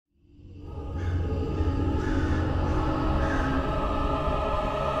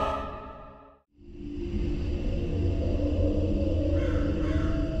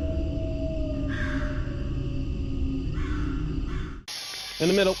In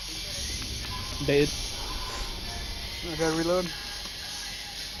the middle. Dead. I gotta reload.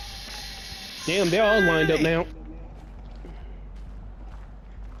 Damn, they're all lined up now.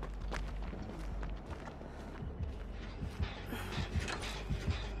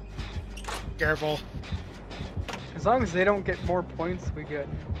 Careful. As long as they don't get more points, we good.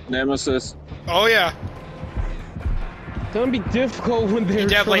 Nemesis. Oh yeah. It's gonna be difficult when they're He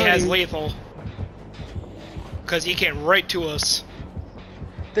definitely has trying. lethal. Because he came right to us.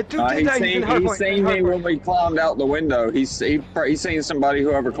 The dude did that. He's seen me when we climbed out the window. He's seen somebody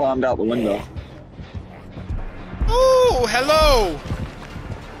whoever climbed out the window. Oh, hello!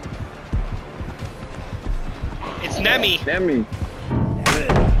 It's Nemi. Nemi.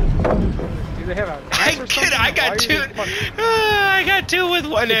 Do they have a I got two. I got two with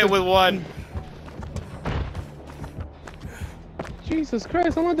one. With one. Jesus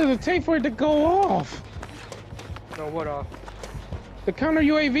Christ, how long does it take for it to go off? No, what off? The counter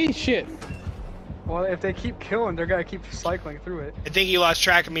UAV shit. Well, if they keep killing, they're gonna keep cycling through it. I think he lost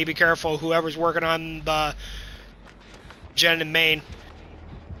track of me. Be careful, whoever's working on the gen and main.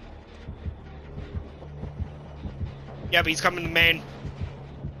 Yeah, but he's coming to main.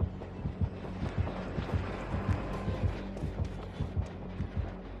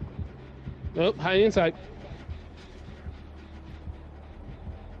 Nope, high inside.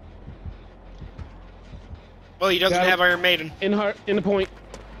 Well, he doesn't Got him. have Iron Maiden. In the point.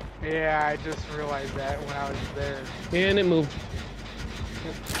 Yeah, I just realized that when I was there. And it moved.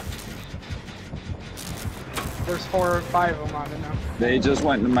 There's 4 or 5 of them on it now. They just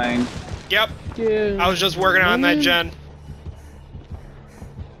went to main. Yep. Yeah. I was just working on that gen.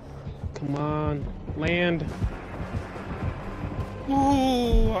 Come on. Land.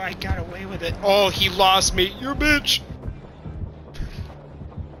 Ooh, I got away with it. Oh, he lost me. You're a bitch.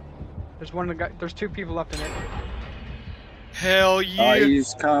 There's one guy. There's 2 people left in it. Hell yeah.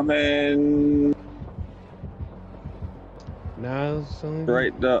 He's coming Now, son.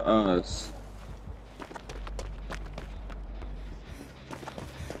 right to us.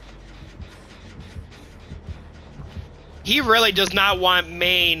 He really does not want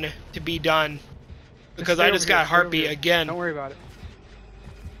main to be done. Because stay I over just here, got stay over heartbeat here. again. Don't worry about it.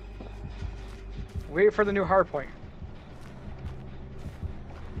 Wait for the new hard point.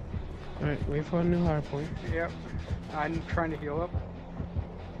 Alright, wait for a new hard point. Yep. I'm trying to heal up.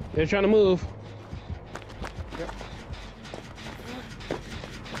 They're trying to move. Yep.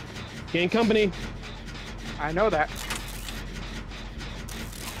 Gain company. I know that.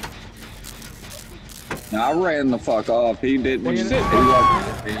 Now, I ran the fuck off. He didn't. What'd you say? He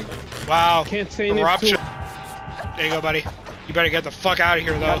wasn't. Wow. Can't say anything. Corruption. There you go, buddy. You better get the fuck out of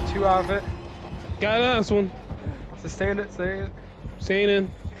here, though. Got 2 out of it. Got this one. Sustain it, stay it. Staying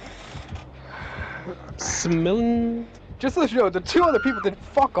in. Smelling. Just to let you know, the 2 other people did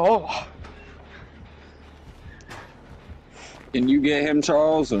fuck all. Can you get him,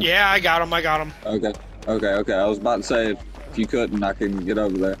 Charles? Or? Yeah, I got him. I got him. Okay. I was about to say, if you couldn't, I can get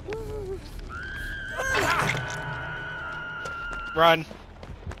over there. Run.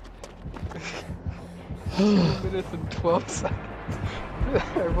 2 minutes and 12 seconds.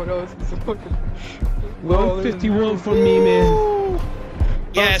 Everyone else is fucking. 151 for me, man.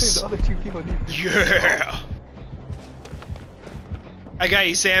 Yes. The other 2 people need. Yeah. I got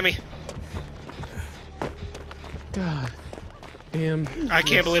you, Sammy. God damn. I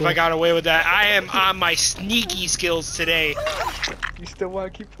can't believe I got away with that. I am on my sneaky skills today. You still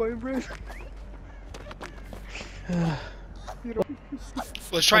want to keep playing, Bruce? You know.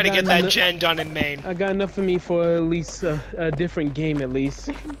 Let's try to get that gen done in main. I got enough for me for at least a different game, at least.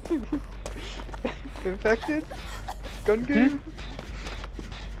 Infected? Gun game?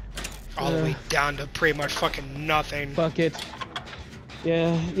 All the way down to pretty much fucking nothing. Fuck it.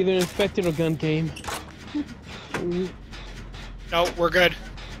 Yeah, either infected or gun game. Nope, we're good.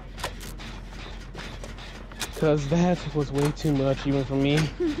 Cause that was way too much even for me.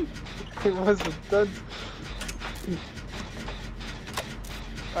 It wasn't done.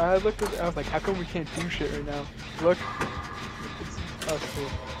 I looked at it, I was like, how come we can't do shit right now? Look. It's us two.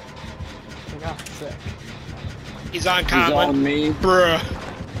 Like, ah, sick. He's on He's Conlon. on me. Bruh.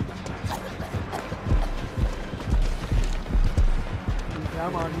 Yeah,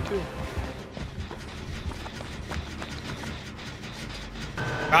 I'm on you too.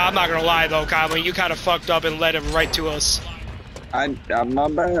 I'm not gonna lie though, Conlon, you kind of fucked up and led him right to us. I'm my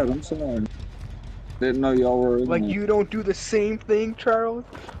bad. I'm sorry. Didn't know y'all were in Like, there. you don't do the same thing, Charles?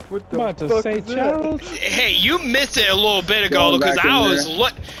 What the About to fuck say, is that? Charles. Hey, you missed it a little bit ago Going because back in I was there.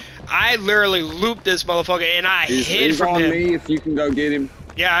 I literally looped this motherfucker and I hid He's from on him. me if you can go get him.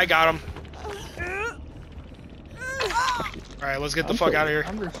 Yeah, I got him. Alright, let's get the fuck out of here.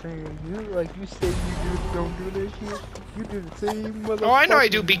 I'm just saying, you say you don't do this shit. You do the same motherfucker. Oh, I know I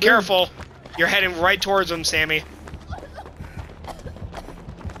do. Be careful. You're heading right towards him, Sammy.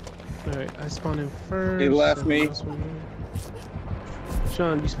 Alright, I spawned in first. He left me.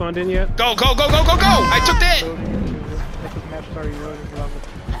 Sean, you spawned in yet? Go, go, go, go, go, go! I took that! Like his map's already loading.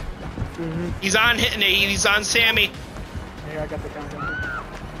 He's on hitting it. He's on Sammy. Here, I got the countdown.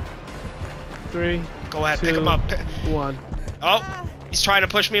 3. Go ahead, 2, pick him up. 1. Oh, he's trying to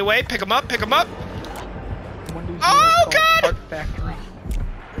push me away. Pick him up, pick him up. One dude's Oh, called God! Art Factory.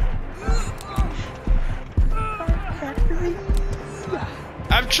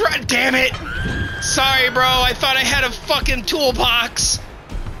 I'm trying. Damn it! Sorry, bro. I thought I had a fucking toolbox.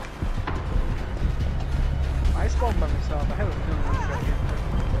 I spawned by myself. I have a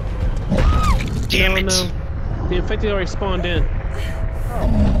feeling Damn it! No. The infected already spawned in.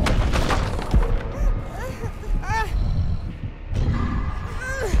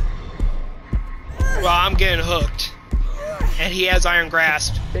 Well, I'm getting hooked, and he has Iron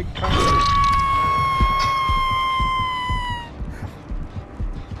Grasp. Big time.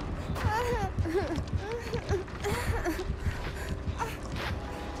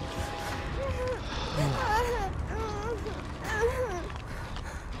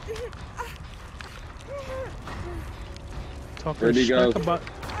 Where'd he go?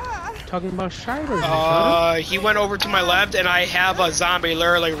 Talking about Shivers. He went over to my left, and I have a zombie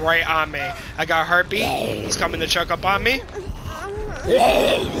literally right on me. I got heartbeat. He's coming to check up on me.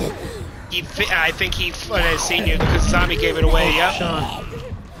 I think he has seen you because zombie gave it away. Yeah. Sean.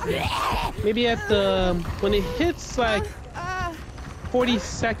 Maybe at the when it hits like 40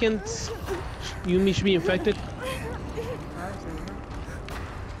 seconds, you should be infected.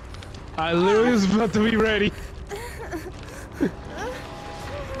 I literally was about to be ready.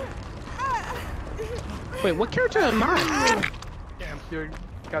 Wait, what character am I? You're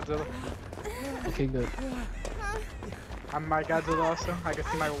Godzilla. Okay, good. I'm my Godzilla also. I can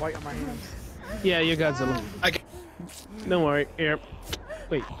see my white on my hands. Yeah, you're Godzilla. Don't worry. Here.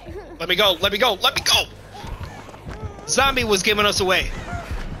 Wait. Let me go. Let me go. Let me go. Zombie was giving us away.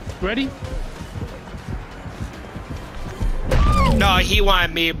 Ready? No, he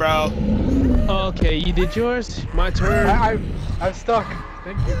wanted me, bro. Okay, you did yours. My turn. I'm stuck.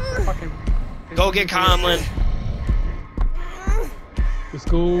 Thank you. Fucking. Go get Conlon. Let's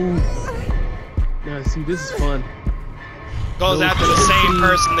go. Now, see, this is fun. Goes No after the shit. same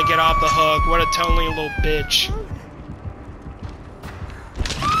person to get off the hook. What a totally little bitch.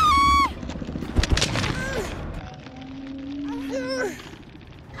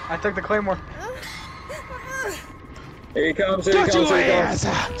 I took the claymore. Here he comes, here he comes, here he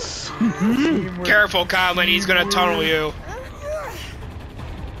comes. Teamwork. Careful, Conlon. He's gonna tunnel you.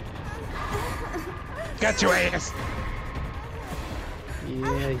 Got your ass.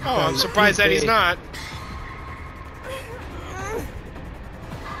 Yeah. Oh, I'm surprised that he's not.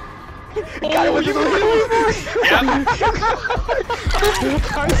 Got it with you. Yep.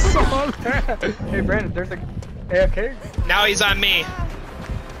 I saw that. Hey Brandon, there's a AFK. Now he's on me.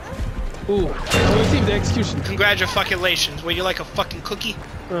 Ooh, I received the execution. Congratulations. Would you like a fucking cookie?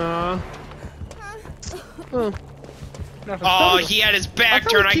 Oh. Nothing. Oh, he had his back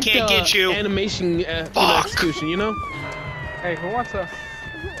turned. I can't get you. Animation Fuck. execution, you know? Hey, who wants a?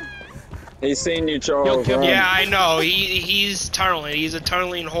 He's seen you, Charles. Yo, run. Yeah, I know. He's tunneling. He's a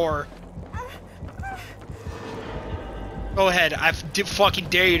tunneling whore. Go ahead. I fucking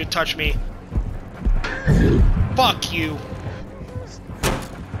dare you to touch me. Fuck you.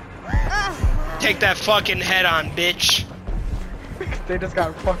 Take that fucking head on, bitch. They just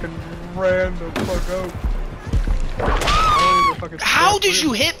got fucking ran the fuck out. How did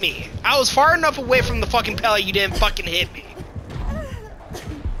you hit me? I was far enough away from the fucking pellet you didn't fucking hit me.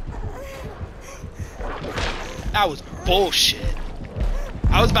 That was bullshit.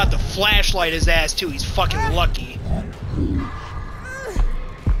 I was about to flashlight his ass too. He's fucking lucky.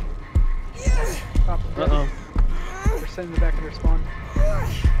 Uh-oh. We're sending them back in their spawn.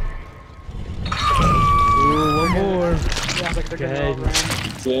 Ooh, one more. Yeah, like they're getting all Good. ran.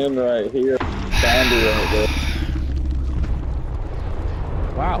 Jim right here. Sandy right there.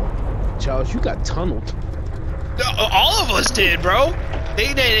 Wow. Charles, you got tunneled. All of us did, bro.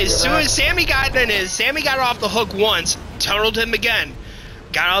 They did. As soon as Sammy got off the hook once, tunneled him again.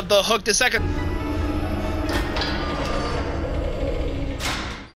 Got off the hook the second.